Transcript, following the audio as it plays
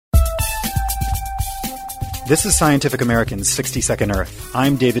This is Scientific American's 60-Second Earth.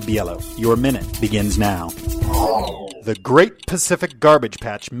 I'm David Biello. Your minute begins now. The Great Pacific Garbage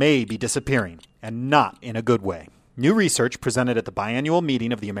Patch may be disappearing, and not in a good way. New research presented at the biannual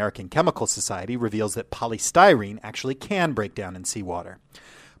meeting of the American Chemical Society reveals that polystyrene actually can break down in seawater.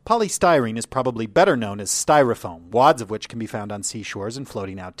 Polystyrene is probably better known as styrofoam, wads of which can be found on seashores and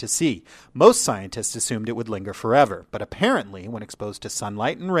floating out to sea. Most scientists assumed it would linger forever, but apparently, when exposed to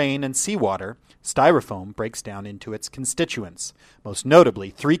sunlight and rain and seawater, styrofoam breaks down into its constituents, most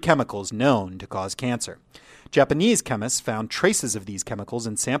notably 3 chemicals known to cause cancer. Japanese chemists found traces of these chemicals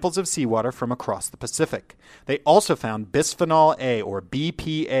in samples of seawater from across the Pacific. They also found bisphenol A, or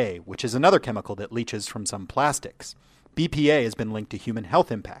BPA, which is another chemical that leaches from some plastics. BPA has been linked to human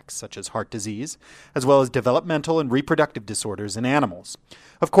health impacts, such as heart disease, as well as developmental and reproductive disorders in animals.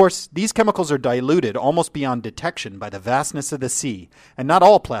 Of course, these chemicals are diluted almost beyond detection by the vastness of the sea, and not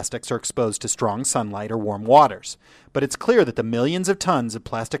all plastics are exposed to strong sunlight or warm waters. But it's clear that the millions of tons of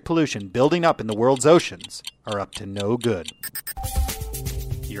plastic pollution building up in the world's oceans are up to no good.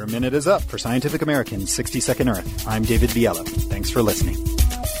 Your minute is up for Scientific American's 60-Second Earth. I'm David Biello. Thanks for listening.